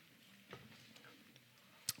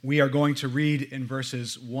We are going to read in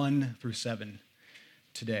verses 1 through 7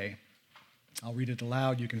 today. I'll read it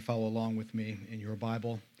aloud. You can follow along with me in your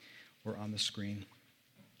Bible or on the screen.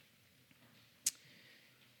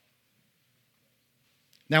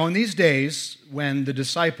 Now, in these days, when the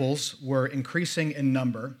disciples were increasing in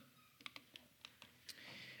number,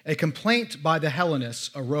 a complaint by the Hellenists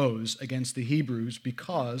arose against the Hebrews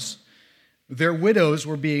because their widows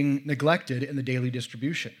were being neglected in the daily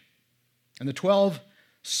distribution. And the 12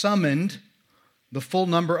 summoned the full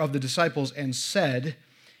number of the disciples and said,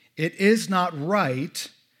 "It is not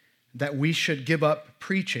right that we should give up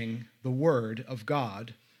preaching the word of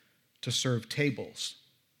God to serve tables.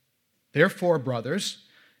 Therefore, brothers,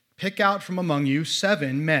 pick out from among you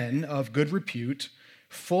 7 men of good repute,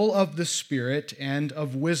 full of the Spirit and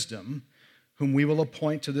of wisdom, whom we will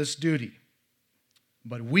appoint to this duty.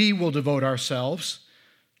 But we will devote ourselves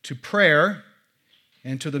to prayer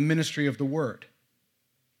and to the ministry of the word."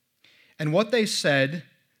 And what they said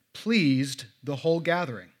pleased the whole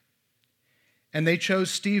gathering. And they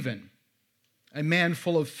chose Stephen, a man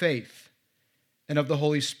full of faith and of the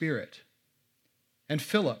Holy Spirit, and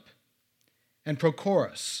Philip, and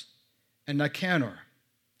Prochorus, and Nicanor,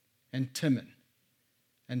 and Timon,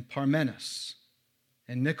 and Parmenas,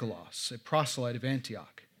 and Nicholas, a proselyte of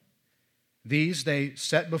Antioch. These they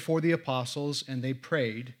set before the apostles, and they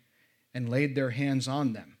prayed and laid their hands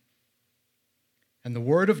on them. And the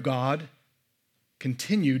word of God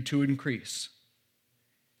continued to increase,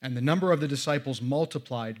 and the number of the disciples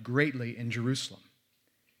multiplied greatly in Jerusalem.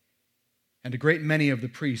 And a great many of the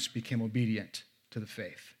priests became obedient to the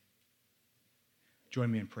faith.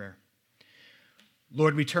 Join me in prayer.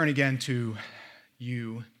 Lord, we turn again to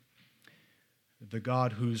you, the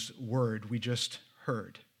God whose word we just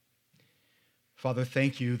heard. Father,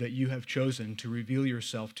 thank you that you have chosen to reveal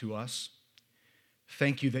yourself to us.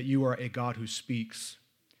 Thank you that you are a God who speaks,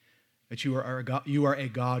 that you are a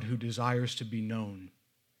God who desires to be known.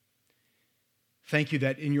 Thank you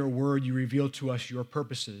that in your word you reveal to us your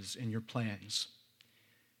purposes and your plans.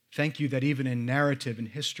 Thank you that even in narrative and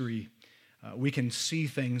history, we can see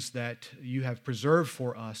things that you have preserved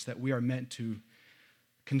for us that we are meant to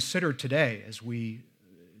consider today as we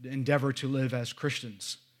endeavor to live as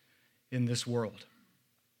Christians in this world.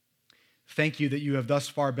 Thank you that you have thus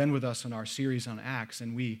far been with us in our series on Acts,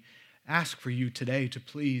 and we ask for you today to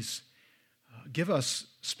please give us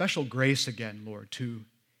special grace again, Lord, to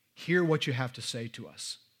hear what you have to say to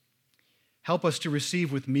us. Help us to receive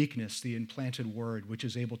with meekness the implanted word which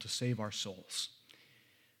is able to save our souls.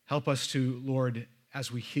 Help us to, Lord,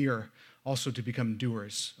 as we hear, also to become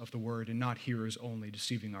doers of the word and not hearers only,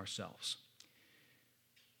 deceiving ourselves.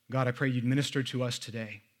 God, I pray you'd minister to us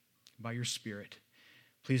today by your Spirit.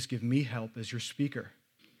 Please give me help as your speaker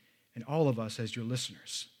and all of us as your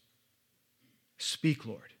listeners. Speak,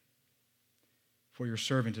 Lord, for your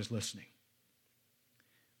servant is listening.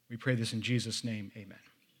 We pray this in Jesus' name, amen.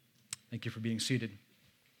 Thank you for being seated.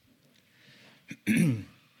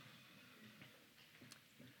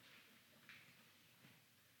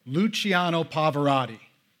 Luciano Pavarotti.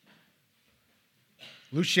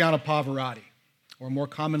 Luciano Pavarotti, or more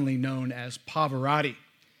commonly known as Pavarotti,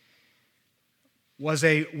 was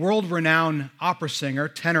a world-renowned opera singer,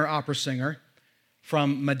 tenor opera singer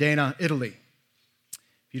from Modena, Italy.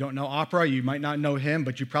 If you don't know opera, you might not know him,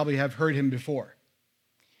 but you probably have heard him before.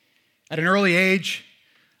 At an early age,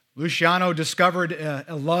 Luciano discovered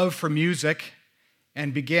a love for music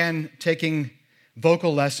and began taking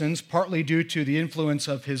vocal lessons, partly due to the influence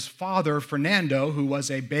of his father, Fernando, who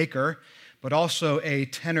was a baker, but also a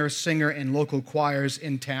tenor singer in local choirs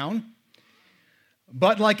in town.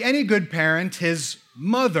 But like any good parent, his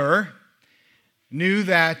mother knew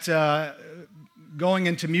that going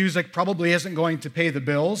into music probably isn't going to pay the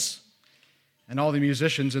bills, and all the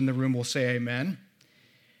musicians in the room will say amen.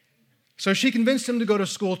 So she convinced him to go to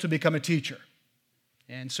school to become a teacher.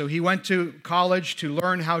 And so he went to college to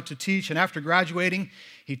learn how to teach, and after graduating,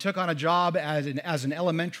 he took on a job as an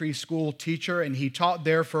elementary school teacher, and he taught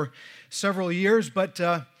there for several years, but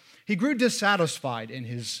he grew dissatisfied in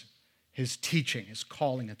his teaching, his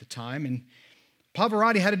calling at the time, and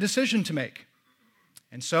Pavarotti had a decision to make.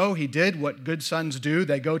 And so he did what good sons do.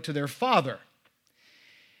 They go to their father.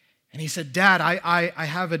 And he said, "Dad, I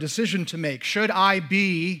have a decision to make. Should I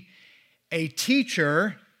be a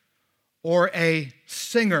teacher or a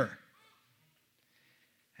singer?"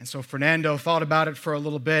 And so Fernando thought about it for a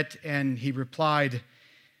little bit, and he replied,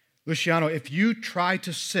 "Luciano, if you try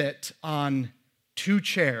to sit on 2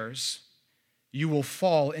 chairs, you will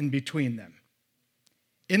fall in between them.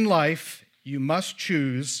 In life, you must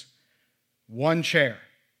choose one chair.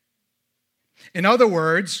 In other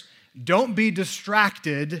words, don't be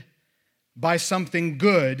distracted by something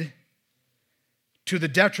good to the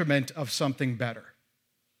detriment of something better.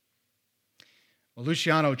 Well,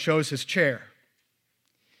 Luciano chose his chair.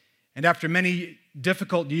 And after many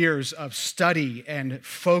difficult years of study and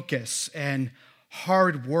focus and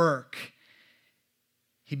hard work,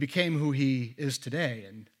 he became who he is today.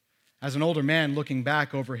 And as an older man looking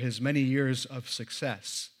back over his many years of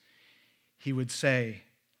success, he would say,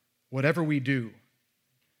 whatever we do,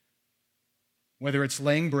 whether it's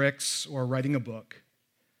laying bricks or writing a book,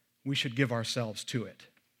 we should give ourselves to it.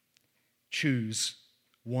 Choose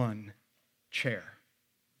one chair.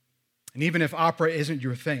 And even if opera isn't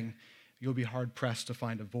your thing, you'll be hard-pressed to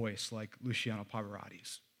find a voice like Luciano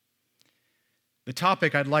Pavarotti's. The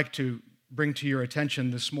topic I'd like to bring to your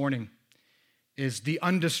attention this morning is the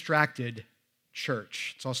Undistracted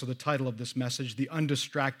Church. It's also the title of this message, the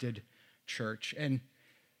Undistracted Church, and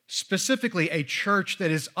specifically a church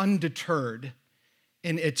that is undeterred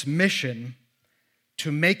in its mission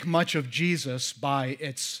to make much of Jesus by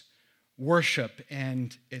its worship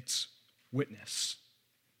and its witness.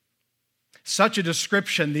 Such a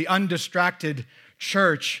description, the undistracted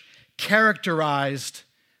church, characterized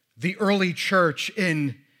the early church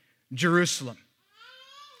in Jerusalem.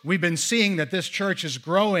 We've been seeing that this church is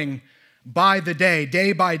growing by the day.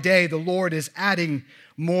 Day by day, the Lord is adding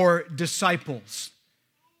more disciples.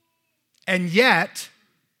 And yet,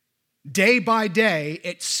 day by day,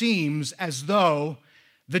 it seems as though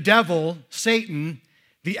the devil, Satan,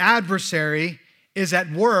 the adversary, is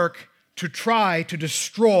at work to try to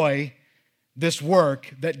destroy this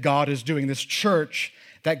work that God is doing, this church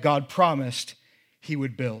that God promised he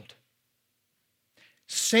would build.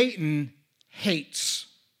 Satan hates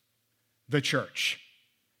the church.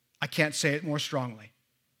 I can't say it more strongly.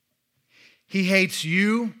 He hates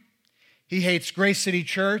you. He hates Grace City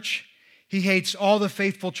Church. He hates all the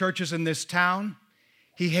faithful churches in this town.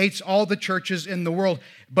 He hates all the churches in the world.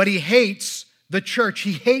 But he hates the church.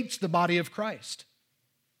 He hates the body of Christ.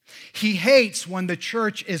 He hates when the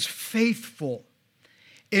church is faithful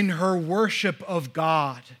in her worship of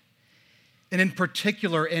God, and in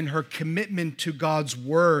particular in her commitment to God's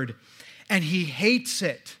word. And he hates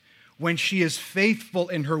it when she is faithful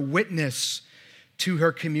in her witness to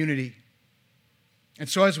her community. And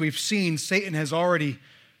so as we've seen, Satan has already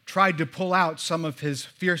tried to pull out some of his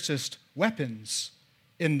fiercest weapons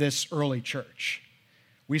in this early church.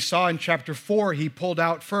 We saw in chapter 4, he pulled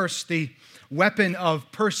out first the weapon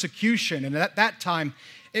of persecution. And at that time,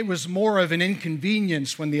 it was more of an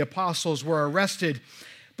inconvenience when the apostles were arrested.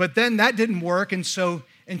 But then that didn't work. And so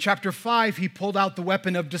in chapter 5, he pulled out the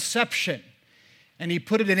weapon of deception. And he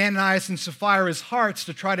put it in Ananias and Sapphira's hearts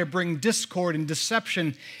to try to bring discord and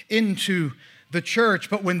deception into the church.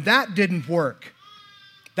 But when that didn't work,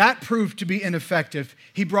 that proved to be ineffective.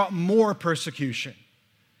 He brought more persecution.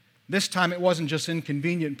 This time it wasn't just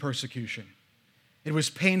inconvenient persecution. It was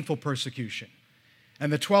painful persecution.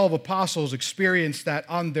 And the 12 apostles experienced that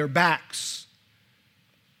on their backs.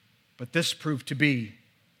 But this proved to be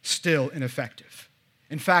still ineffective.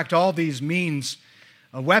 In fact, all these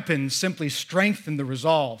weapons simply strengthen the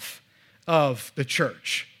resolve of the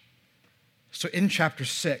church. So in chapter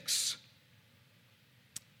 6,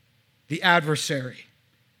 the adversary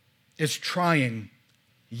is trying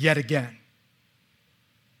yet again.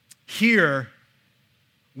 Here,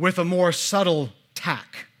 with a more subtle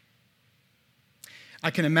tack.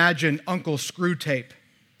 I can imagine Uncle Screwtape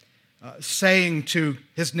saying to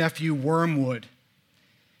his nephew Wormwood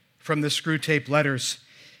from the Screwtape letters,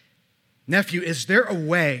 "Nephew, is there a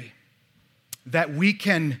way that we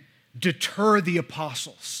can deter the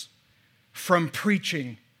apostles from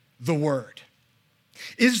preaching the word?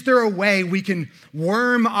 Is there a way we can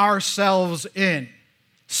worm ourselves in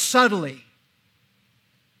subtly?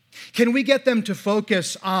 Can we get them to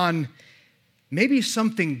focus on maybe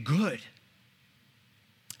something good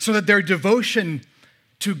so that their devotion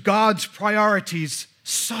to God's priorities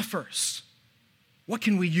suffers? What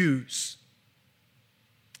can we use?"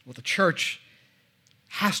 Well, the church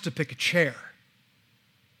has to pick a chair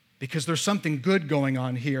because there's something good going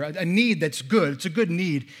on here, a need that's good. It's a good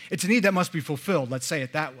need. It's a need that must be fulfilled, let's say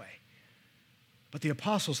it that way. But the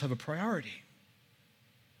apostles have a priority.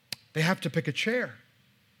 They have to pick a chair.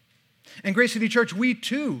 And Grace City Church, we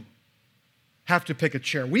too have to pick a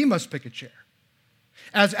chair. We must pick a chair.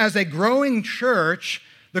 As a growing church,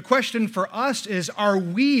 the question for us is, are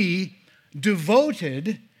we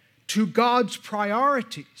devoted to God's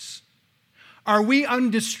priorities? Are we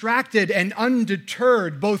undistracted and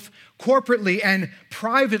undeterred, both corporately and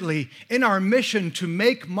privately, in our mission to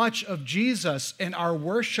make much of Jesus in our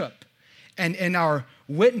worship and in our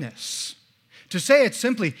witness? To say it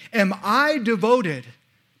simply, am I devoted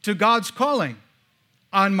to God's calling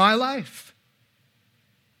on my life?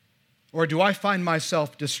 Or do I find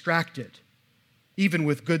myself distracted, even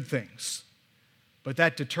with good things, but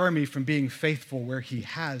that deter me from being faithful where He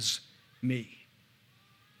has me?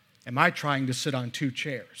 Am I trying to sit on two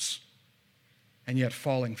chairs and yet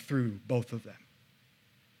falling through both of them?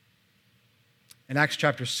 In Acts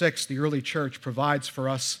chapter 6, the early church provides for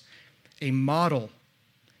us a model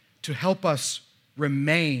to help us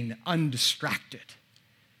remain undistracted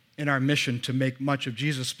in our mission to make much of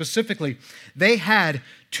Jesus. Specifically, they had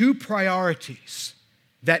two priorities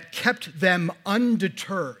that kept them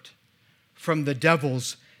undeterred from the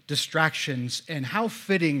devil's distractions. And how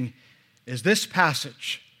fitting is this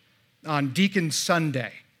passage on Deacon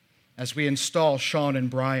Sunday as we install Sean and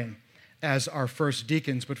Brian as our first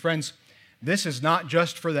deacons. But friends, this is not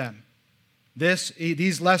just for them.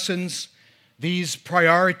 These lessons, these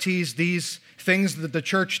priorities, these things that the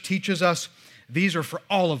church teaches us, these are for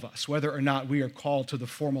all of us, whether or not we are called to the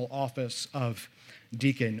formal office of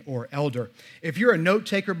deacon or elder. If you're a note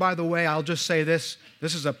taker, by the way, I'll just say this.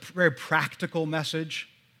 This is a very practical message.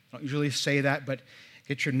 I don't usually say that, but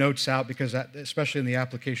get your notes out because that, especially in the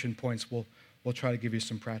application points, we'll try to give you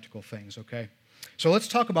some practical things, okay? So let's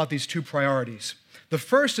talk about these two priorities. The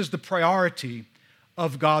first is the priority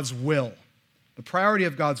of God's will. The priority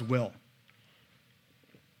of God's will.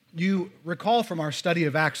 You recall from our study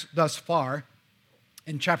of Acts thus far,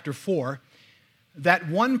 in chapter 4, that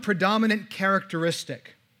one predominant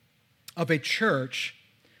characteristic of a church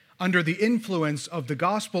under the influence of the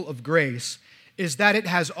gospel of grace is that it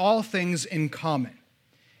has all things in common.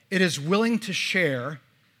 It is willing to share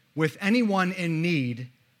with anyone in need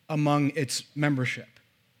among its membership.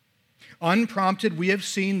 Unprompted, we have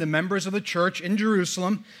seen the members of the church in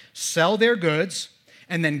Jerusalem sell their goods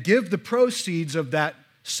and then give the proceeds of that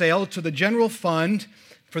sale to the general fund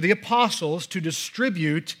for the apostles to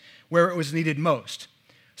distribute where it was needed most.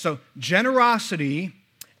 So generosity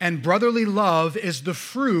and brotherly love is the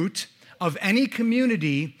fruit of any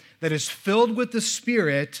community that is filled with the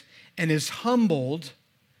Spirit and is humbled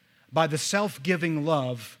by the self-giving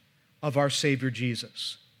love of our Savior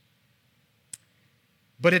Jesus.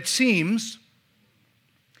 But it seems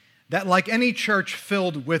that like any church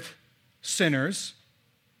filled with sinners,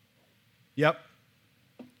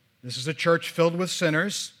 this is a church filled with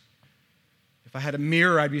sinners. If I had a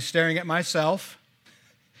mirror, I'd be staring at myself.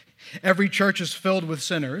 Every church is filled with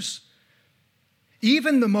sinners.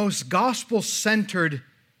 Even the most gospel-centered,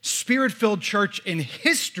 Spirit-filled church in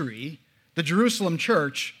history, the Jerusalem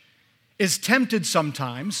church, is tempted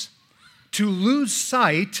sometimes to lose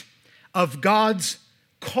sight of God's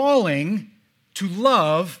calling to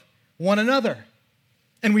love one another.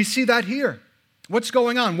 And we see that here. What's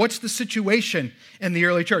going on? What's the situation in the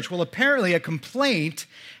early church? Well, apparently a complaint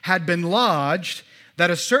had been lodged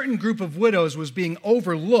that a certain group of widows was being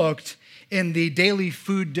overlooked in the daily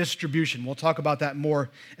food distribution. We'll talk about that more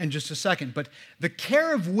in just a second. But the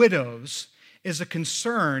care of widows is a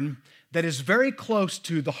concern that is very close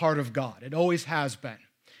to the heart of God. It always has been.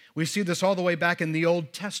 We see this all the way back in the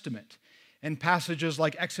Old Testament, in passages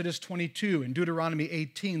like Exodus 22 and Deuteronomy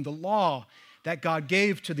 18, the law that God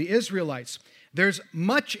gave to the Israelites. There's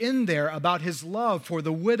much in there about His love for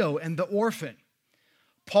the widow and the orphan.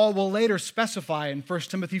 Paul will later specify in 1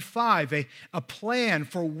 Timothy 5 a plan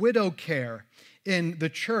for widow care in the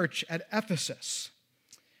church at Ephesus.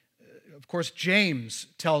 Of course, James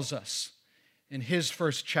tells us in his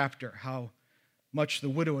first chapter how much the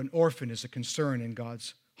widow and orphan is a concern in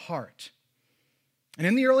God's heart. And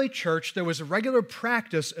in the early church, there was a regular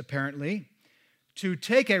practice, apparently, to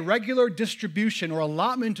take a regular distribution or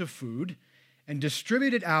allotment of food and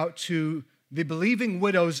distribute it out to the believing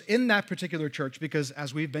widows in that particular church because,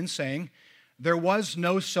 as we've been saying, there was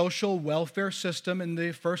no social welfare system in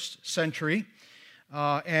the first century.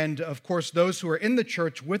 And, of course, those who were in the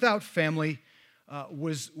church without family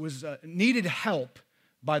needed help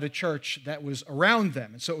by the church that was around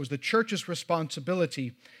them. And so it was the church's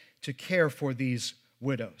responsibility to care for these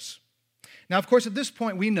widows. Now, of course, at this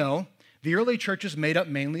point, we know the early church is made up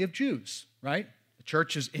mainly of Jews, right? The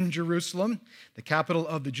church is in Jerusalem, the capital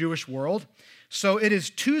of the Jewish world. So it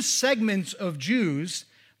is two segments of Jews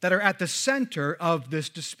that are at the center of this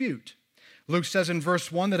dispute. Luke says in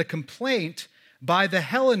verse 1 that a complaint by the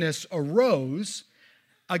Hellenists arose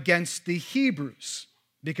against the Hebrews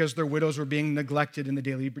because their widows were being neglected in the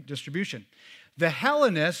daily distribution. The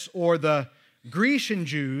Hellenists, or the Grecian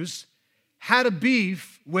Jews, had a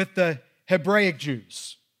beef with the Hebraic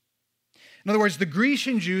Jews. In other words, the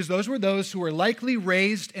Grecian Jews, those were those who were likely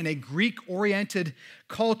raised in a Greek-oriented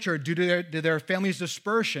culture due to their family's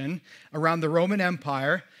dispersion around the Roman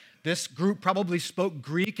Empire. This group probably spoke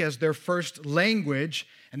Greek as their first language,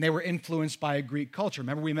 and they were influenced by a Greek culture.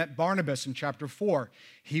 Remember, we met Barnabas in chapter 4.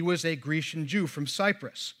 He was a Grecian Jew from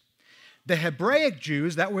Cyprus. The Hebraic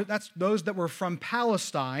Jews, that's those that were from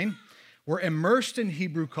Palestine, were immersed in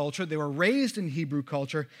Hebrew culture. They were raised in Hebrew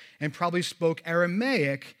culture and probably spoke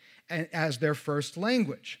Aramaic as their first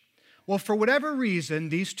language. Well, for whatever reason,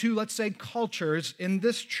 these two, let's say, cultures in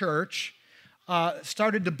this church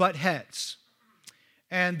started to butt heads.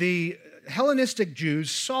 And the Hellenistic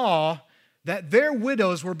Jews saw that their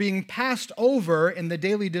widows were being passed over in the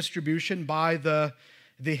daily distribution by the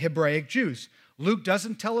Hebraic Jews. Luke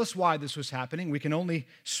doesn't tell us why this was happening. We can only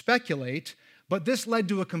speculate, but this led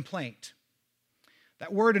to a complaint.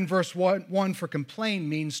 That word in verse 1 for complain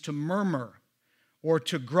means to murmur or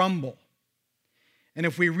to grumble. And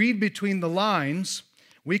if we read between the lines,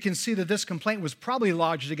 we can see that this complaint was probably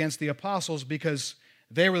lodged against the apostles because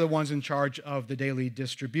they were the ones in charge of the daily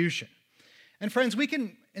distribution. And friends,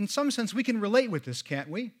 in some sense, we can relate with this, can't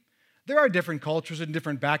we? There are different cultures and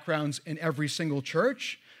different backgrounds in every single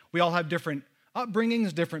church. We all have different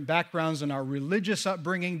upbringings, different backgrounds in our religious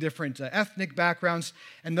upbringing, different ethnic backgrounds,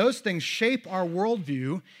 and those things shape our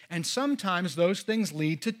worldview, and sometimes those things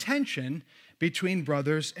lead to tension between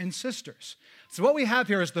brothers and sisters. So what we have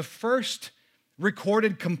here is the first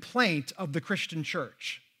recorded complaint of the Christian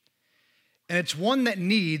church, and it's one that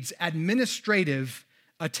needs administrative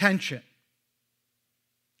attention.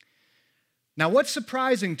 Now, what's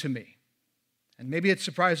surprising to me, and maybe it's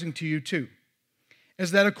surprising to you too,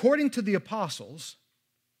 is that according to the apostles,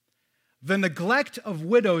 the neglect of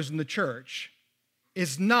widows in the church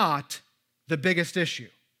is not the biggest issue.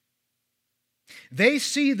 They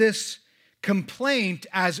see this complaint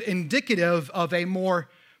as indicative of a more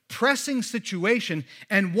pressing situation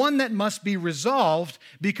and one that must be resolved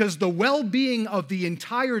because the well-being of the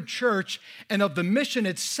entire church and of the mission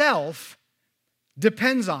itself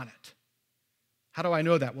depends on it. How do I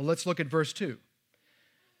know that? Well, let's look at verse 2.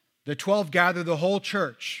 The 12 gather the whole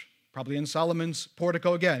church, probably in Solomon's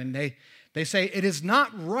portico again, and they say, it is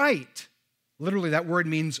not right. Literally, that word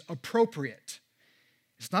means appropriate.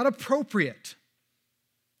 It's not appropriate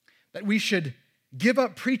that we should give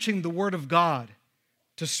up preaching the word of God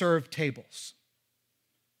to serve tables.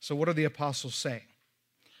 So what are the apostles saying?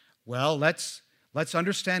 Well, let's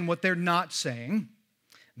understand what they're not saying.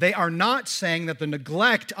 They are not saying that the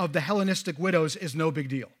neglect of the Hellenistic widows is no big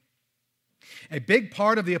deal. A big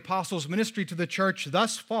part of the apostles' ministry to the church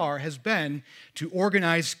thus far has been to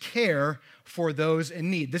organize care for those in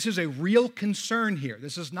need. This is a real concern here.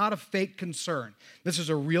 This is not a fake concern. This is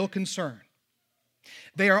a real concern.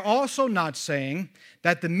 They are also not saying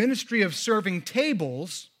that the ministry of serving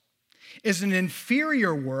tables is an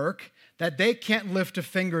inferior work that they can't lift a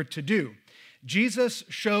finger to do. Jesus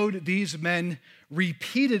showed these men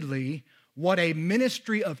repeatedly what a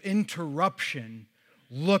ministry of interruption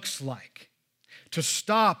looks like. To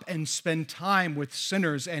stop and spend time with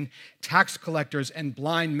sinners and tax collectors and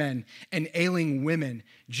blind men and ailing women.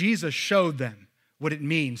 Jesus showed them what it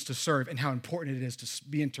means to serve and how important it is to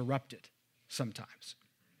be interrupted sometimes.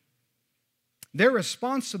 Their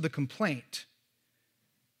response to the complaint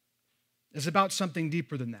is about something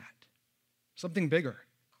deeper than that, something bigger.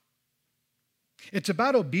 It's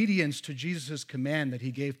about obedience to Jesus' command that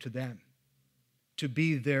he gave to them to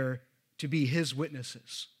be his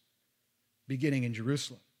witnesses, beginning in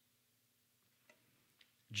Jerusalem.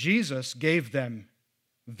 Jesus gave them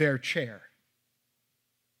their chair.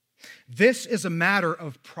 This is a matter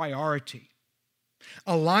of priority,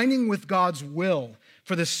 aligning with God's will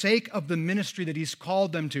for the sake of the ministry that he's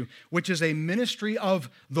called them to, which is a ministry of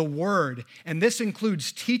the word. And this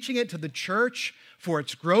includes teaching it to the church for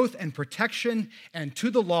its growth and protection, and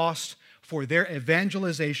to the lost for their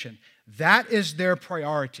evangelization. That is their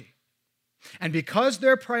priority. And because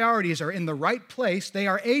their priorities are in the right place, they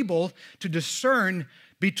are able to discern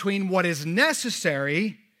between what is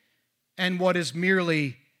necessary and what is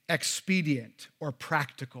merely expedient or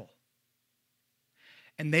practical.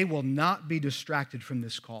 And they will not be distracted from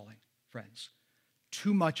this calling, friends.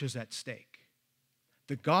 Too much is at stake.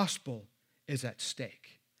 The gospel is at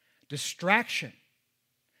stake. Distraction,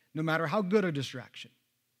 no matter how good a distraction,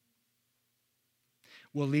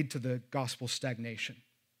 will lead to the gospel stagnation.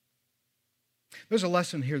 There's a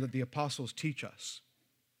lesson here that the apostles teach us.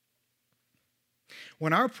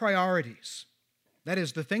 When our priorities, that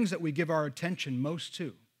is, the things that we give our attention most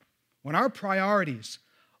to, when our priorities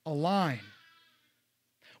align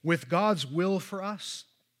with God's will for us,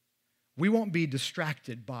 we won't be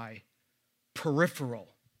distracted by peripheral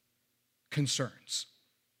concerns.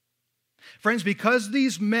 Friends, because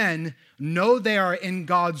these men know they are in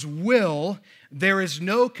God's will, there is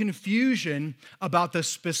no confusion about the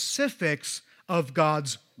specifics of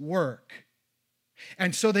God's work.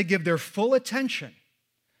 And so they give their full attention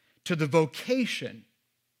to the vocation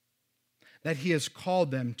that He has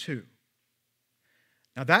called them to.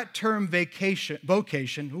 Now that term vocation,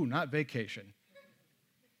 not vacation.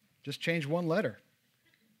 Just change one letter.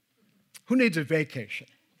 Who needs a vacation?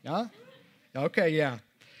 Yeah? Okay, yeah.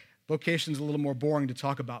 Vocation's a little more boring to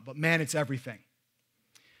talk about, but man, it's everything.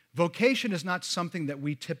 Vocation is not something that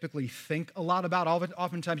we typically think a lot about.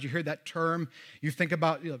 Oftentimes you hear that term, you think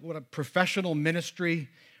about what a professional ministry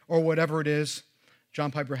or whatever it is.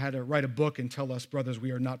 John Piper had to write a book and tell us, brothers,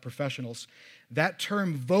 we are not professionals. That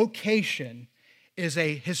term vocation is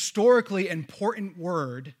a historically important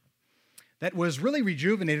word that was really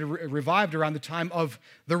rejuvenated, revived around the time of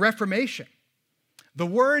the Reformation. The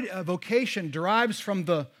word vocation derives from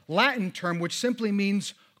the Latin term, which simply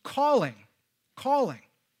means calling.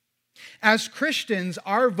 As Christians,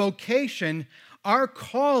 our vocation, our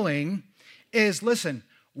calling is, listen,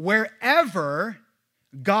 wherever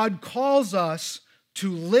God calls us to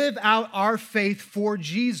live out our faith for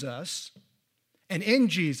Jesus and in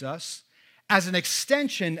Jesus as an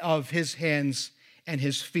extension of His hands and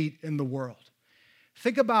His feet in the world.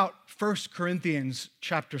 Think about 1 Corinthians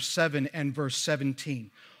chapter 7 and verse 17.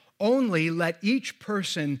 Only let each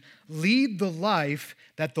person lead the life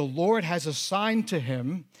that the Lord has assigned to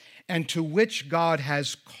him and to which God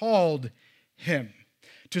has called him.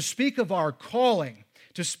 To speak of our calling,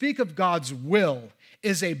 to speak of God's will,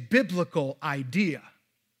 is a biblical idea.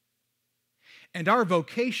 And our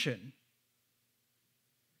vocation,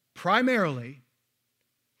 primarily,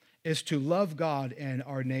 is to love God and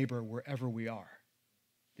our neighbor wherever we are.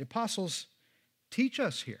 The apostles teach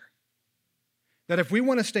us here that if we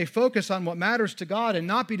want to stay focused on what matters to God and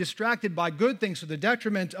not be distracted by good things to the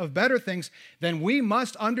detriment of better things, then we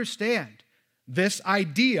must understand this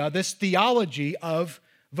idea, this theology of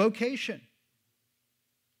vocation.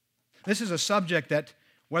 This is a subject that,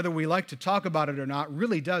 whether we like to talk about it or not,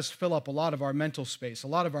 really does fill up a lot of our mental space, a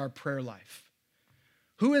lot of our prayer life.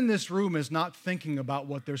 Who in this room is not thinking about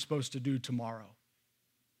what they're supposed to do tomorrow?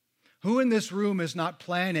 Who in this room is not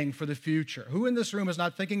planning for the future? Who in this room is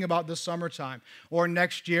not thinking about this summertime or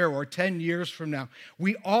next year or 10 years from now?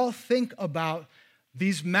 We all think about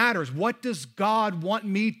these matters. What does God want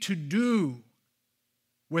me to do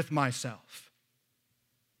with myself?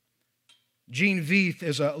 Gene Veith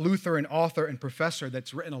is a Lutheran author and professor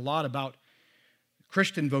that's written a lot about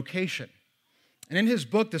Christian vocation. And in his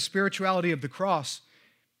book, The Spirituality of the Cross,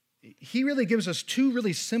 he really gives us two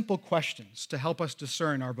really simple questions to help us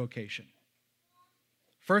discern our vocation.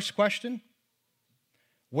 First question,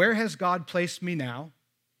 where has God placed me now?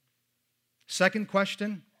 Second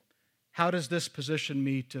question, how does this position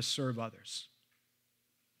me to serve others?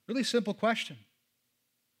 Really simple question.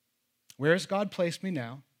 Where has God placed me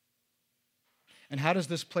now? And how does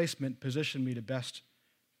this placement position me to best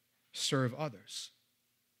serve others?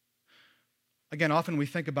 Again, often we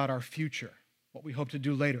think about our future, what we hope to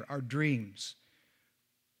do later, our dreams.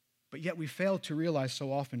 But yet we fail to realize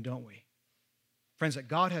so often, don't we? Friends, that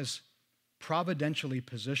God has providentially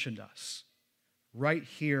positioned us right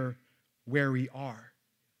here where we are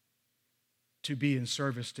to be in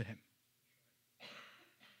service to Him.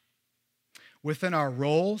 Within our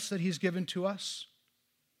roles that He's given to us,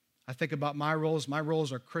 I think about my roles. My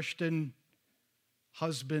roles are Christian,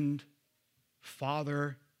 husband,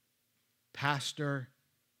 father, pastor,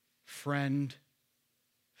 friend,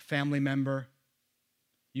 family member.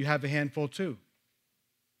 You have a handful too.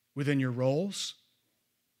 Within your roles,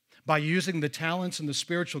 by using the talents and the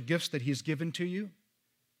spiritual gifts that He's given to you,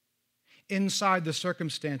 inside the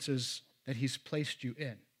circumstances that He's placed you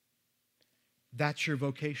in. That's your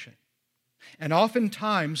vocation. And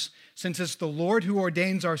oftentimes, since it's the Lord who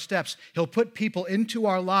ordains our steps, He'll put people into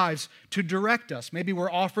our lives to direct us. Maybe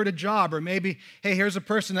we're offered a job, or maybe, hey, here's a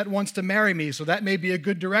person that wants to marry me, so that may be a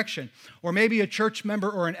good direction. Or maybe a church member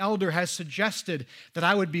or an elder has suggested that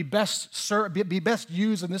I would be best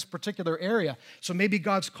used in this particular area. So maybe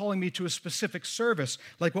God's calling me to a specific service,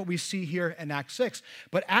 like what we see here in Acts 6.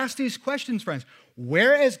 But ask these questions, friends.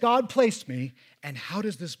 Where has God placed me, and how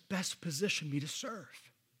does this best position me to serve?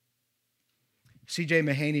 C.J.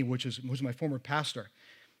 Mahaney, who's my former pastor,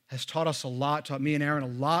 has taught me and Aaron a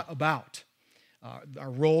lot about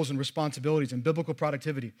our roles and responsibilities and biblical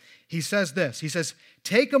productivity. He says this, he says,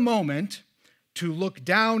 take a moment to look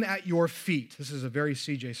down at your feet. This is a very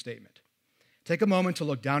C.J. statement. Take a moment to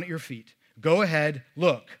look down at your feet. Go ahead,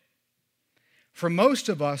 look. For most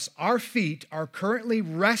of us, our feet are currently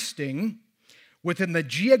resting within the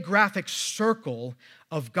geographic circle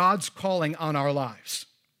of God's calling on our lives.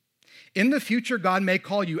 In the future, God may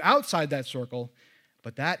call you outside that circle,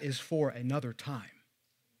 but that is for another time.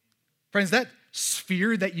 Friends, that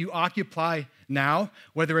sphere that you occupy now,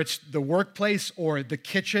 whether it's the workplace or the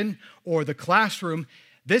kitchen or the classroom,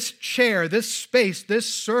 this chair, this space,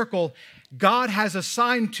 this circle, God has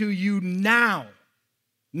assigned to you now,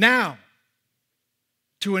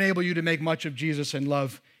 to enable you to make much of Jesus and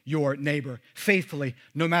love your neighbor faithfully,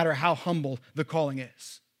 no matter how humble the calling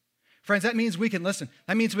is. Friends, that means we can listen.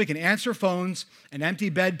 That means we can answer phones and empty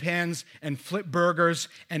bedpans and flip burgers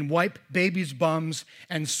and wipe babies' bums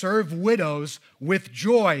and serve widows with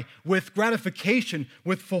joy, with gratification,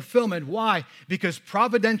 with fulfillment. Why? Because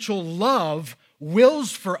providential love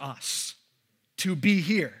wills for us to be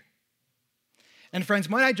here. And friends,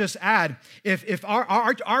 might I just add, if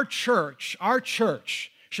our church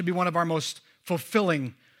should be one of our most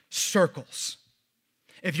fulfilling circles.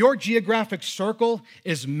 If your geographic circle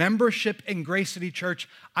is membership in Grace City Church,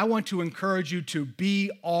 I want to encourage you to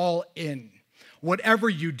be all in. Whatever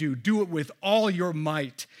you do it with all your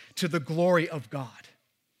might to the glory of God.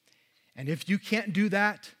 And if you can't do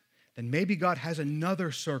that, then maybe God has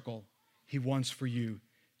another circle He wants for you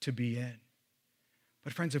to be in.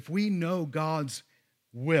 But friends, if we know God's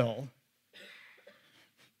will,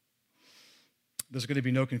 there's going to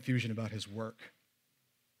be no confusion about His work.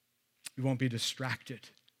 We won't be distracted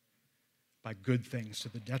by good things to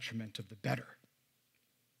the detriment of the better.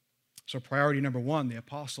 So priority number one, the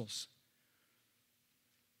apostles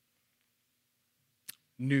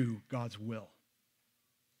knew God's will.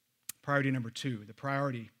 Priority number two, the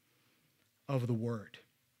priority of the word.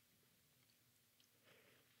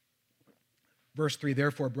 Verse 3,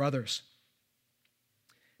 therefore, brothers,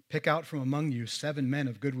 pick out from among you 7 men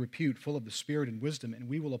of good repute, full of the Spirit and wisdom, and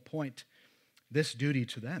we will appoint this duty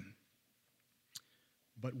to them.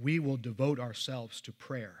 But we will devote ourselves to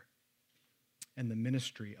prayer and the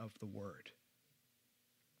ministry of the word.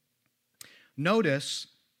 Notice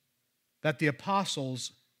that the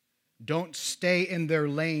apostles don't stay in their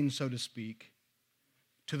lane, so to speak,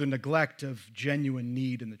 to the neglect of genuine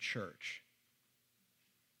need in the church.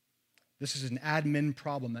 This is an admin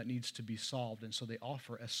problem that needs to be solved, and so they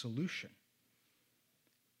offer a solution.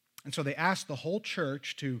 And so they ask the whole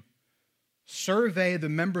church to survey the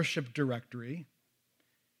membership directory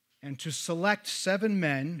and to select 7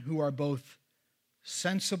 men who are both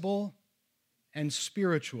sensible and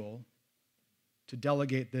spiritual to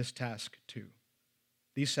delegate this task to.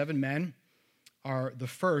 These 7 men are the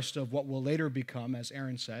first of what will later become, as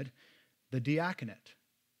Aaron said, the diaconate,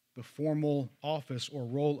 the formal office or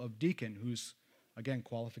role of deacon, whose, again,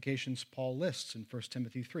 qualifications Paul lists in 1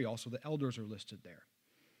 Timothy 3. Also, the elders are listed there.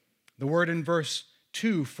 The word in verse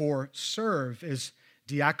 2 for serve is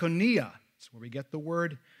diakonia. That's where we get the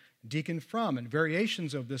word deacon from, and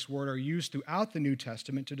variations of this word are used throughout the New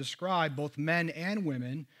Testament to describe both men and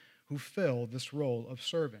women who fill this role of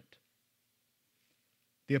servant.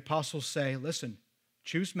 The apostles say, listen,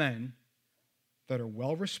 choose men that are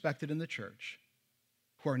well respected in the church,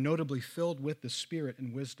 who are notably filled with the Spirit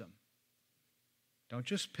and wisdom. Don't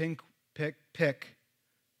just pick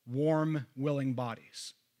warm, willing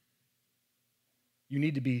bodies. You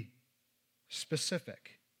need to be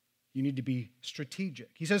specific. You need to be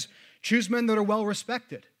strategic. He says, choose men that are well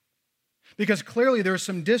respected. Because clearly there's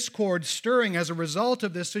some discord stirring as a result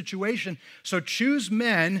of this situation. So choose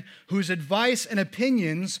men whose advice and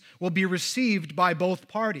opinions will be received by both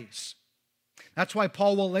parties. That's why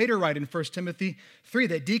Paul will later write in 1 Timothy 3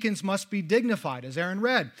 that deacons must be dignified, as Aaron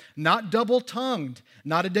read, not double-tongued,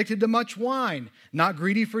 not addicted to much wine, not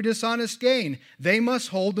greedy for dishonest gain. They must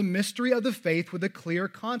hold the mystery of the faith with a clear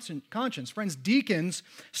conscience. Friends, deacons,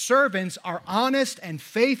 servants are honest and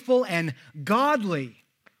faithful and godly.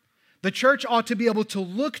 The church ought to be able to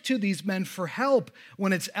look to these men for help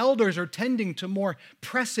when its elders are tending to more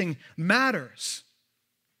pressing matters.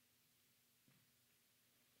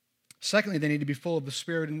 Secondly, they need to be full of the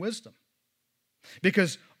Spirit and wisdom.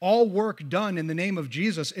 Because all work done in the name of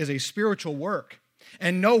Jesus is a spiritual work.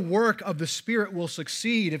 And no work of the Spirit will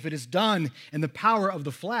succeed if it is done in the power of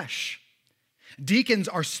the flesh. Deacons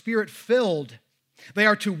are Spirit-filled. They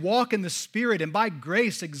are to walk in the Spirit and by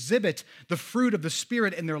grace exhibit the fruit of the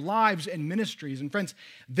Spirit in their lives and ministries. And friends,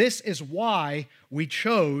 this is why we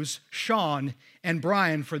chose Sean and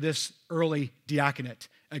Brian for this early diaconate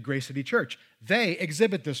at Grace City Church. They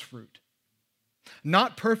exhibit this fruit.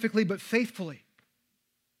 Not perfectly, but faithfully.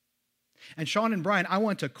 And Sean and Brian, I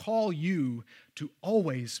want to call you to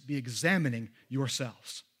always be examining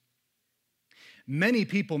yourselves. many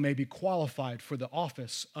people may be qualified for the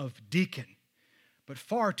office of deacon, but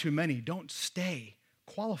far too many don't stay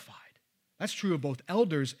qualified. That's true of both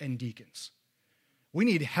elders and deacons. We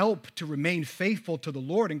need help to remain faithful to the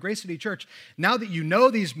Lord. And Grace City Church, now that you know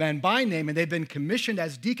these men by name and they've been commissioned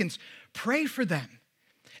as deacons, pray for them.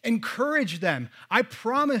 Encourage them. I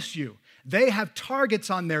promise you, they have targets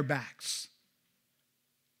on their backs.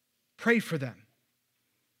 Pray for them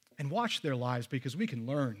and watch their lives because we can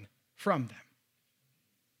learn from them.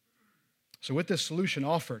 So with this solution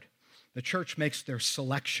offered, the church makes their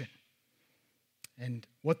selection. And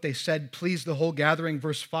what they said pleased the whole gathering,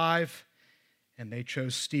 verse 5, and they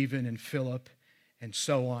chose Stephen and Philip and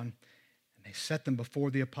so on. And they set them before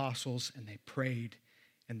the apostles and they prayed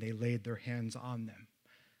and they laid their hands on them.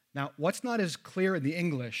 Now, what's not as clear in the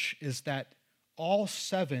English is that all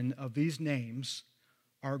 7 of these names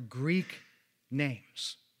are Greek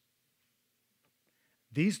names.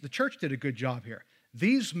 The church did a good job here.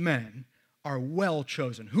 These men are well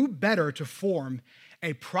chosen. Who better to form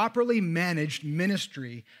a properly managed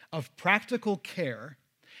ministry of practical care,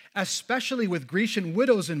 especially with Grecian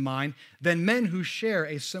widows in mind, than men who share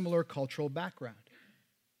a similar cultural background?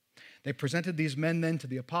 They presented these men then to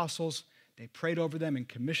the apostles. They prayed over them and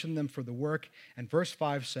commissioned them for the work. And verse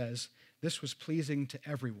 5 says, this was pleasing to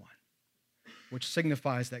everyone, which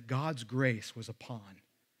signifies that God's grace was upon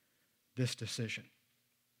this decision.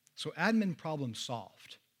 So admin problem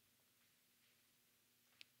solved.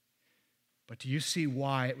 But do you see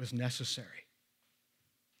why it was necessary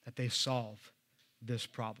that they solve this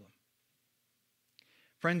problem?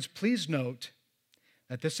 Friends, please note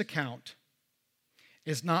that this account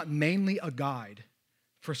is not mainly a guide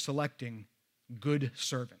for selecting good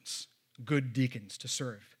servants, good deacons to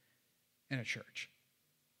serve in a church.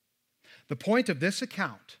 The point of this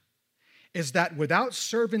account is that without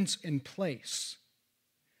servants in place,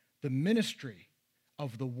 the ministry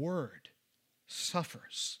of the word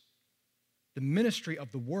suffers. The ministry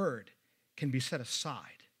of the word can be set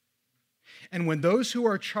aside. And when those who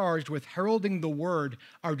are charged with heralding the word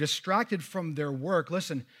are distracted from their work,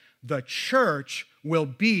 listen, the church will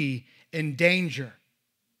be in danger.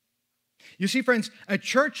 You see, friends, a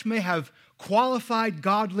church may have qualified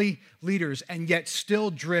godly leaders and yet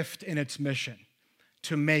still drift in its mission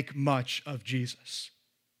to make much of Jesus.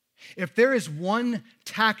 If there is one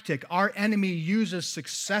tactic our enemy uses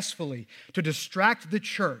successfully to distract the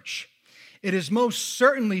church, it is most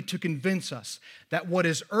certainly to convince us that what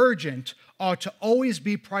is urgent ought to always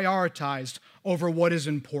be prioritized over what is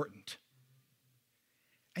important.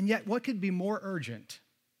 And yet, what could be more urgent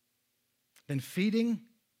than feeding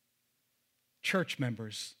church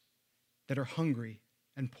members that are hungry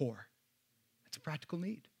and poor? It's a practical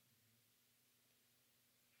need.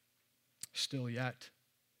 Still yet,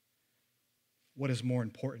 what is more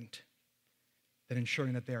important than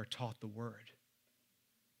ensuring that they are taught the word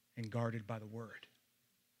and guarded by the word?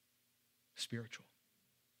 Spiritual.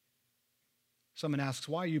 Someone asks,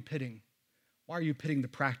 why are you pitting the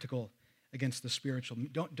practical against the spiritual?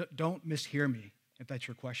 Don't mishear me if that's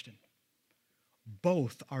your question.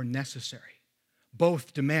 Both are necessary.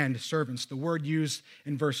 Both demand servants. The word used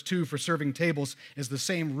in verse 2 for serving tables is the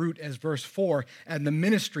same root as verse 4 and the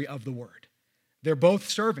ministry of the word. They're both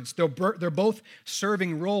servants. They're both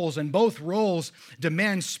serving roles, and both roles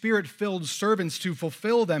demand spirit-filled servants to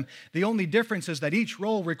fulfill them. The only difference is that each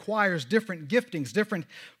role requires different giftings, different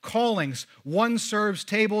callings. One serves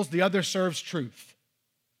tables, the other serves truth,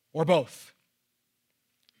 or both.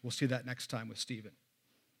 We'll see that next time with Stephen.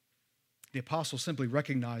 The apostles simply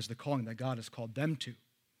recognize the calling that God has called them to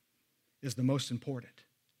is the most important,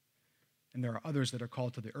 and there are others that are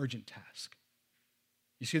called to the urgent task.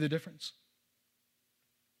 You see the difference?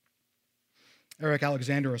 Eric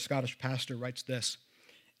Alexander, a Scottish pastor, writes this: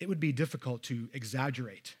 it would be difficult to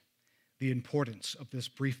exaggerate the importance of this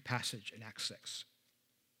brief passage in Acts 6.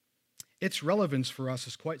 Its relevance for us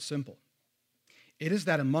is quite simple. It is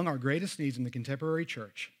that among our greatest needs in the contemporary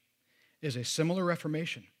church is a similar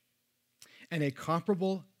reformation and a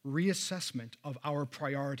comparable reassessment of our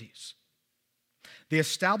priorities. The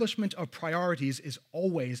establishment of priorities is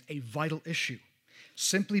always a vital issue,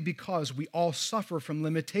 simply because we all suffer from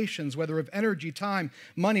limitations, whether of energy, time,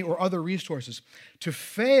 money, or other resources. To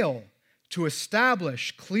fail to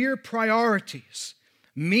establish clear priorities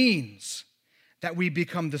means that we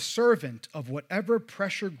become the servant of whatever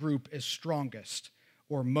pressure group is strongest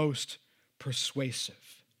or most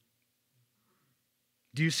persuasive.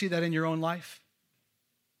 Do you see that in your own life?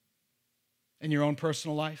 In your own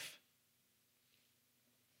personal life?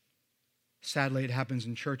 Sadly, it happens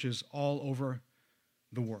in churches all over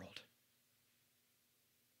the world.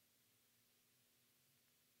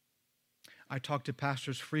 I talk to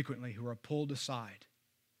pastors frequently who are pulled aside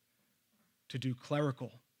to do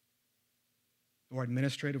clerical or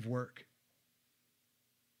administrative work.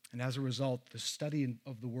 And as a result, the study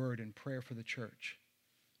of the word and prayer for the church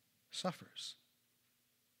suffers.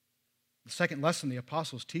 The second lesson the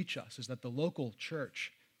apostles teach us is that the local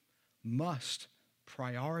church must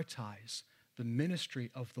prioritize the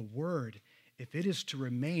ministry of the word if it is to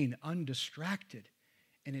remain undistracted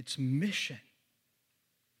in its mission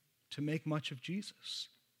to make much of Jesus.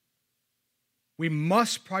 We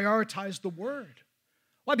must prioritize the word.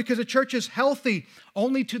 Why? Because a church is healthy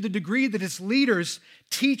only to the degree that its leaders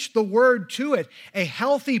teach the word to it. A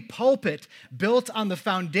healthy pulpit built on the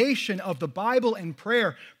foundation of the Bible and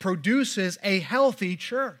prayer produces a healthy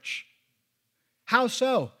church. How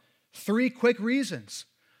so? 3 quick reasons.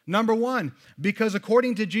 Number 1, because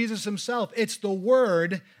according to Jesus himself, it's the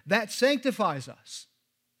word that sanctifies us.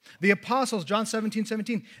 The apostles, John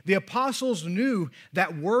 17:17, the apostles knew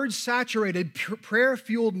that word-saturated,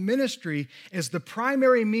 prayer-fueled ministry is the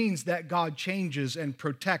primary means that God changes and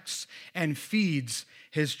protects and feeds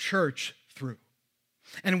his church through.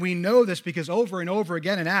 And we know this because over and over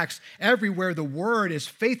again in Acts, everywhere the word is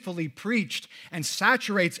faithfully preached and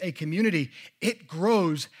saturates a community, it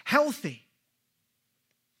grows healthy.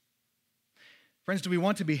 Friends, do we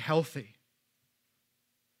want to be healthy?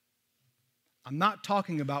 I'm not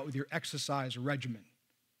talking about with your exercise regimen.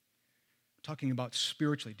 I'm talking about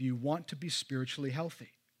spiritually. Do you want to be spiritually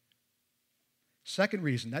healthy? Second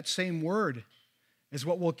reason, that same word is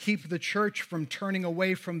what will keep the church from turning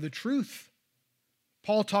away from the truth.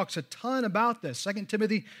 Paul talks a ton about this. 2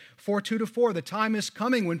 Timothy 4:2-4, the time is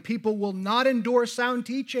coming when people will not endure sound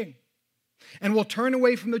teaching and will turn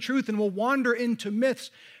away from the truth and will wander into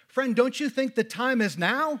myths. Friend, don't you think the time is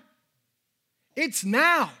now? It's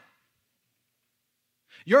now.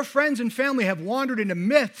 Your friends and family have wandered into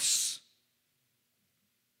myths.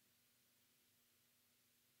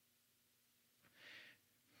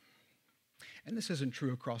 And this isn't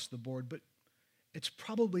true across the board, but it's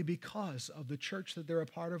probably because of the church that they're a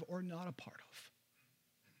part of or not a part of.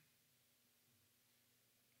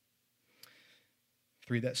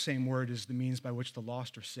 3, that same word is the means by which the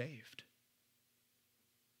lost are saved.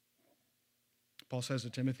 Paul says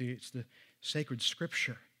to Timothy, it's the sacred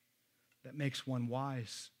scripture that makes one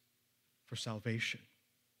wise for salvation.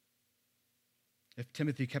 If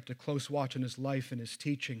Timothy kept a close watch on his life and his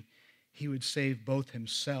teaching, he would save both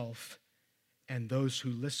himself and those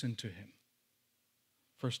who listen to him.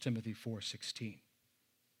 1 Timothy 4:16.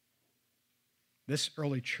 This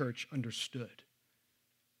early church understood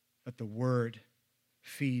that the word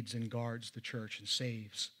feeds and guards the church and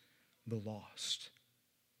saves the lost.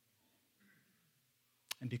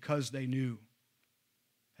 And because they knew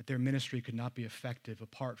that their ministry could not be effective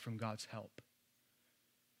apart from God's help,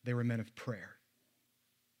 they were men of prayer.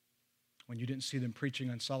 When you didn't see them preaching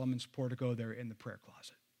on Solomon's portico, they were in the prayer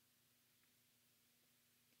closet.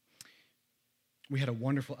 We had a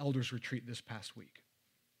wonderful elders retreat this past week.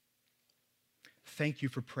 Thank you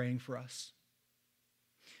for praying for us.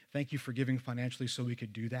 Thank you for giving financially so we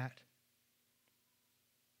could do that.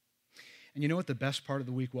 And you know what the best part of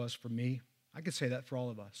the week was for me? I could say that for all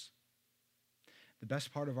of us. The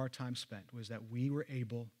best part of our time spent was that we were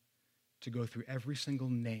able to go through every single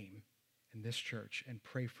name in this church and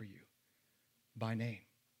pray for you by name.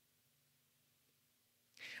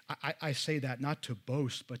 I say that not to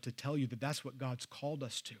boast, but to tell you that that's what God's called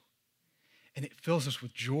us to. And it fills us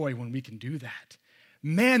with joy when we can do that.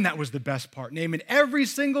 Man, that was the best part. Naming every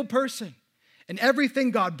single person and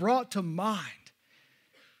everything God brought to mind.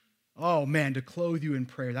 Oh man, to clothe you in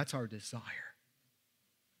prayer, that's our desire.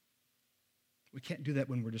 We can't do that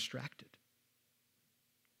when we're distracted.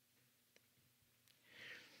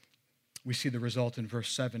 We see the result in verse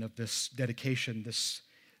 7 of this dedication, this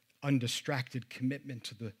undistracted commitment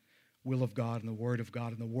to the will of God and the word of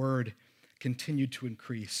God. And the word continued to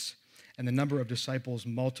increase. And the number of disciples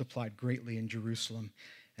multiplied greatly in Jerusalem.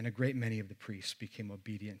 And a great many of the priests became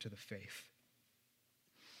obedient to the faith.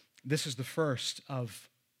 This is the first of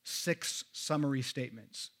 6 summary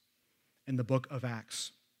statements in the book of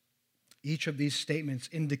Acts. Each of these statements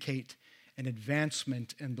indicate an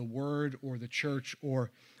advancement in the word or the church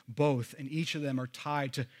or both, and each of them are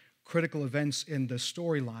tied to critical events in the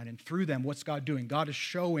storyline. And through them, what's God doing? God is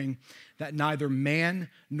showing that neither man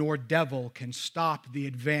nor devil can stop the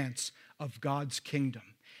advance of God's kingdom.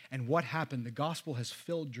 And what happened? The gospel has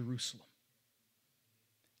filled Jerusalem.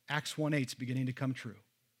 Acts 1:8 is beginning to come true.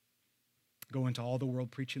 Go into all the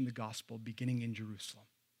world preaching the gospel, beginning in Jerusalem.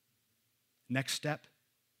 Next step,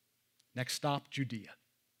 next stop, Judea,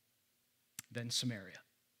 then Samaria.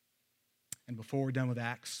 And before we're done with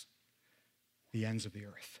Acts, the ends of the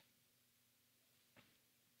earth.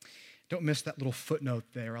 Don't miss that little footnote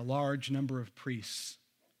there. A large number of priests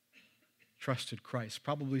trusted Christ,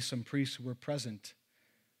 probably some priests who were present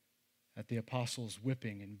at the apostles'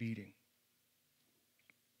 whipping and beating.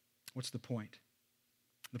 What's the point?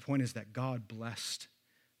 The point is that God blessed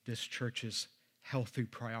this church's healthy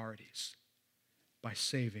priorities by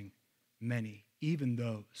saving many, even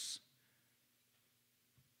those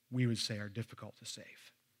we would say are difficult to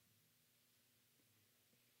save.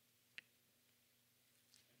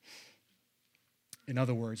 In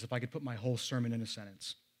other words, if I could put my whole sermon in a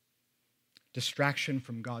sentence, distraction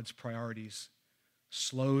from God's priorities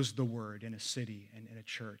slows the word in a city and in a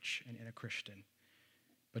church and in a Christian,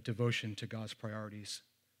 but devotion to God's priorities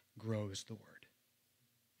grows the word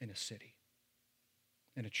in a city,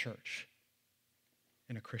 in a church,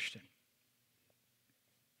 in a Christian.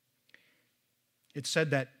 It's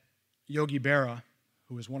said that Yogi Berra,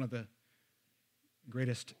 who was one of the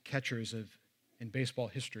greatest catchers in baseball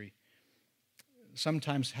history,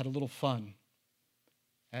 sometimes had a little fun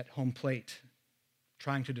at home plate,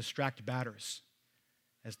 trying to distract batters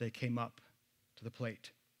as they came up to the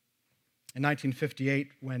plate. In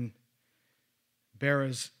 1958, when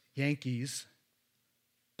Berra's Yankees,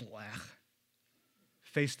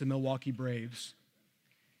 faced the Milwaukee Braves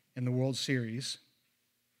in the World Series,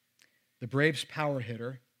 the Braves' power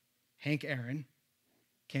hitter, Hank Aaron,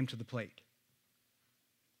 came to the plate.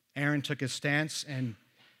 Aaron took his stance, and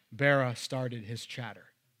Berra started his chatter.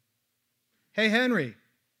 "Hey, Henry,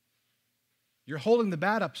 you're holding the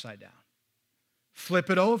bat upside down. Flip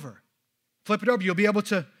it over. Flip it over. You'll be able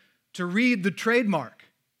to read the trademark."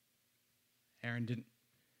 Aaron didn't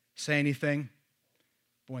say anything,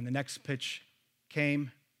 but when the next pitch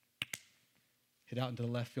came, hit out into the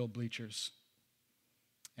left field bleachers.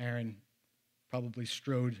 Aaron probably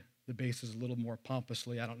strode the bases a little more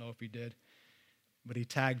pompously. I don't know if he did, but he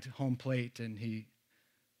tagged home plate and he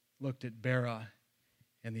looked at Berra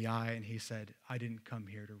in the eye and he said, "I didn't come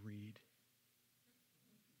here to read."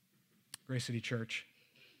 Grace City Church,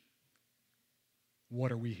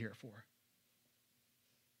 what are we here for?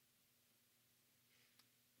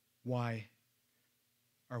 Why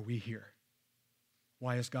are we here?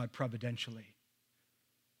 Why has God providentially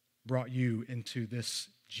brought you into this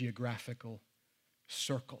geographical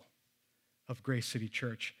circle of Grace City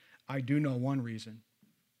Church? I do know one reason.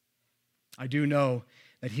 I do know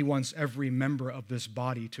that He wants every member of this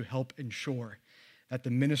body to help ensure that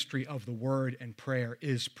the ministry of the word and prayer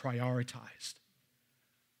is prioritized,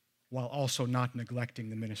 while also not neglecting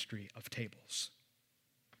the ministry of tables.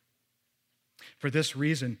 For this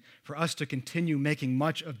reason, for us to continue making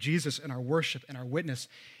much of Jesus in our worship and our witness,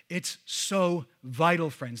 it's so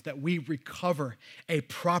vital, friends, that we recover a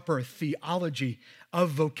proper theology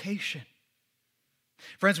of vocation.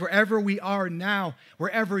 Friends, wherever we are now,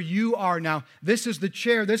 wherever you are now, this is the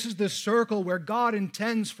chair, this is the circle where God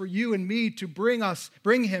intends for you and me to bring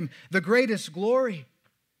Him the greatest glory.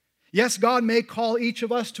 Yes, God may call each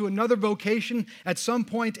of us to another vocation at some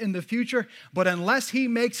point in the future, but unless He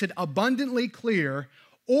makes it abundantly clear,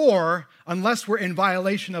 or unless we're in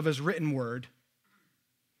violation of His written word,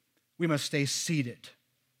 we must stay seated.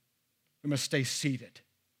 We must stay seated.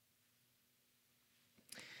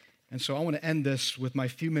 And so I want to end this with my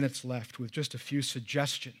few minutes left with just a few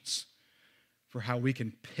suggestions for how we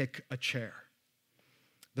can pick a chair.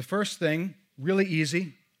 The first thing, really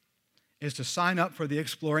easy, is to sign up for the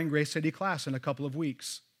Exploring Grace City class in a couple of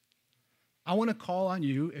weeks. I want to call on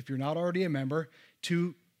you, if you're not already a member,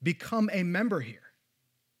 to become a member here.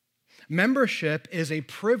 Membership is a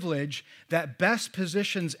privilege that best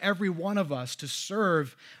positions every one of us to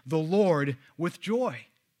serve the Lord with joy.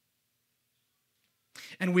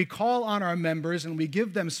 And we call on our members and we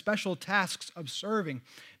give them special tasks of serving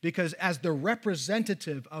because as the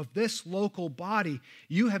representative of this local body,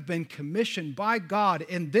 you have been commissioned by God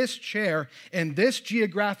in this chair, in this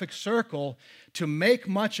geographic circle, to make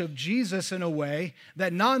much of Jesus in a way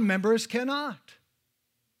that non-members cannot.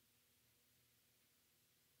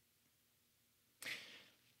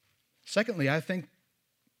 Secondly, I think,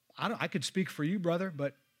 I could speak for you, brother,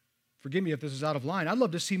 but forgive me if this is out of line. I'd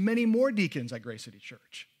love to see many more deacons at Grace City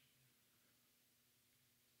Church.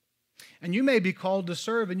 And you may be called to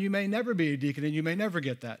serve, and you may never be a deacon, and you may never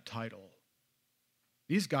get that title.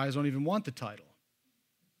 These guys don't even want the title.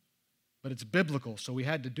 But it's biblical, so we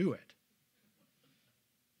had to do it.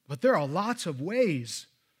 But there are lots of ways.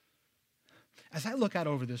 As I look out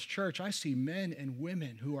over this church, I see men and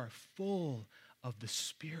women who are full of the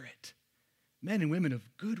Spirit. Men and women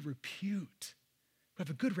of good repute. Who have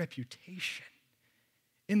a good reputation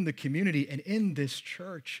in the community and in this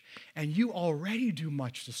church, and you already do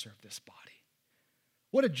much to serve this body.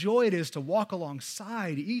 What a joy it is to walk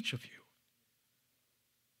alongside each of you.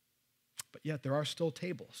 But yet there are still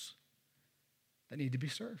tables that need to be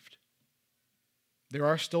served. There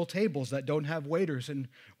are still tables that don't have waiters and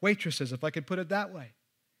waitresses, if I could put it that way.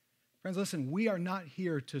 Friends, listen, we are not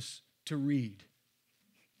here to read.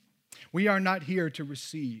 We are not here to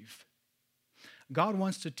receive. God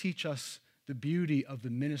wants to teach us the beauty of the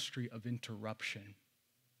ministry of interruption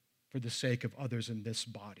for the sake of others in this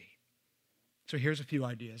body. So here's a few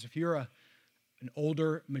ideas. If you're an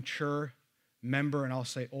older, mature member, and I'll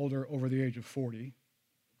say older, over the age of 40,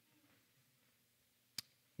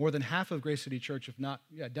 more than half of Grace City Church, if not,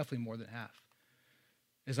 definitely more than half,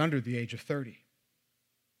 is under the age of 30.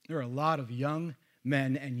 There are a lot of young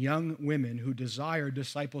men and young women who desire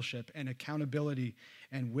discipleship and accountability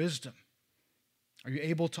and wisdom. Are you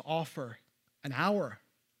able to offer an hour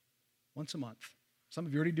once a month? Some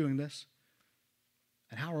of you are already doing this.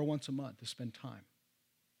 An hour once a month to spend time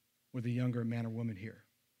with a younger man or woman here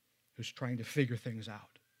who's trying to figure things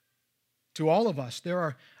out. To all of us, there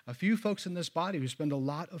are a few folks in this body who spend a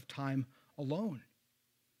lot of time alone.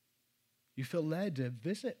 You feel led to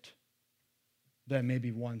visit them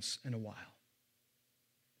maybe once in a while.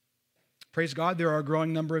 Praise God, there are a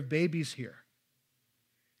growing number of babies here.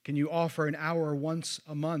 Can you offer an hour once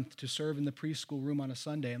a month to serve in the preschool room on a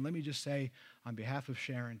Sunday? And let me just say, on behalf of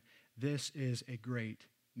Sharon, this is a great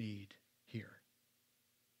need here.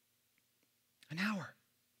 An hour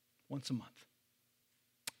once a month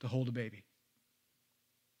to hold a baby.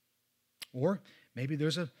 Or maybe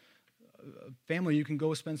there's a family you can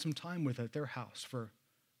go spend some time with at their house for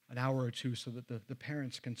an hour or two so that the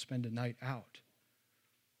parents can spend a night out.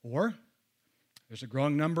 Or there's a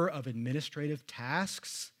growing number of administrative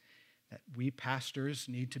tasks that we pastors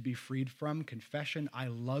need to be freed from. Confession, I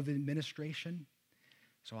love administration,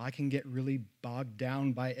 so I can get really bogged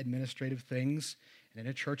down by administrative things. And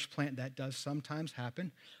in a church plant, that does sometimes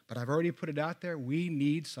happen. But I've already put it out there. We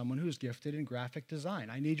need someone who's gifted in graphic design.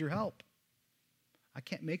 I need your help. I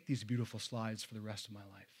can't make these beautiful slides for the rest of my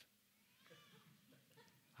life.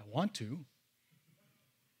 I want to,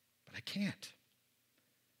 but I can't.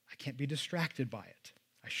 I can't be distracted by it.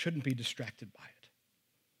 I shouldn't be distracted by it.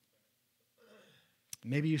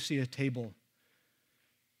 Maybe you see a table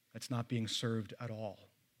that's not being served at all,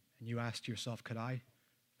 and you ask yourself, could I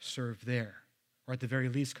serve there? Or at the very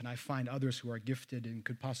least, can I find others who are gifted and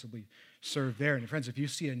could possibly serve there? And friends, if you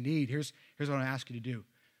see a need, here's what I ask you to do.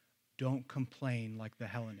 Don't complain like the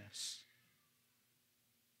Hellenists.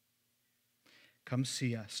 Come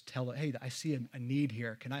see us. Tell it, hey, I see a need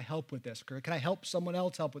here. Can I help with this? Can I help someone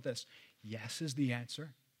else help with this? Yes is the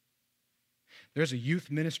answer. There's a youth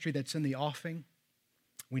ministry that's in the offing.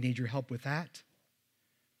 We need your help with that.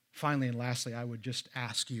 Finally and lastly, I would just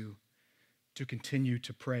ask you to continue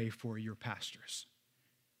to pray for your pastors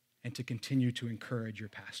and to continue to encourage your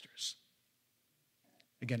pastors.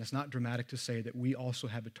 Again, it's not dramatic to say that we also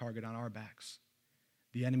have a target on our backs.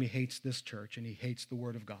 The enemy hates this church and he hates the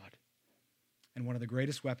Word of God. And one of the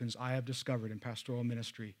greatest weapons I have discovered in pastoral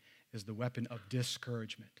ministry is the weapon of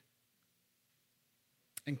discouragement.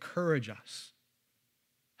 Encourage us.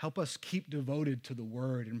 Help us keep devoted to the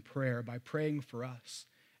Word and prayer by praying for us.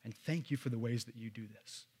 And thank you for the ways that you do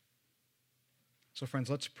this. So friends,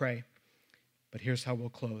 let's pray. But here's how we'll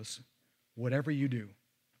close. Whatever you do,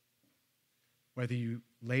 whether you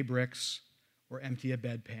lay bricks or empty a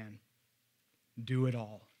bedpan, do it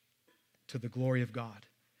all to the glory of God.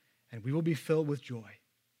 And we will be filled with joy.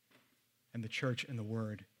 And the church and the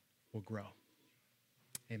Word will grow.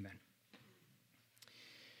 Amen.